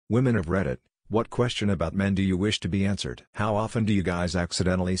Women of Reddit, what question about men do you wish to be answered? How often do you guys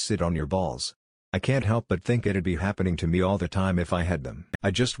accidentally sit on your balls? I can't help but think it'd be happening to me all the time if I had them.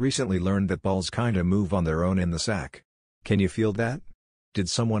 I just recently learned that balls kinda move on their own in the sack. Can you feel that? Did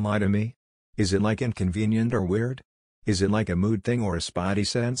someone lie to me? Is it like inconvenient or weird? Is it like a mood thing or a spidey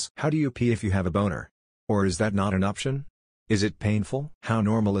sense? How do you pee if you have a boner? Or is that not an option? Is it painful? How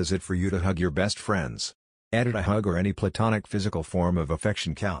normal is it for you to hug your best friends? Edit a hug or any platonic physical form of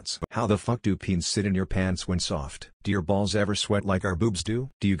affection counts. How the fuck do peens sit in your pants when soft? Do your balls ever sweat like our boobs do?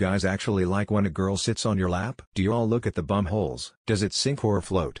 Do you guys actually like when a girl sits on your lap? Do you all look at the bum holes? Does it sink or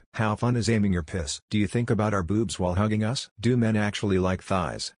float? How fun is aiming your piss? Do you think about our boobs while hugging us? Do men actually like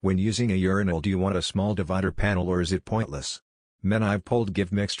thighs? When using a urinal, do you want a small divider panel or is it pointless? Men I've polled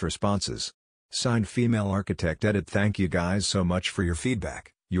give mixed responses. Signed, Female Architect. Edit. Thank you guys so much for your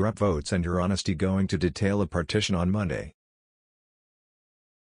feedback, your upvotes and your honesty. Going to detail a partition on Monday.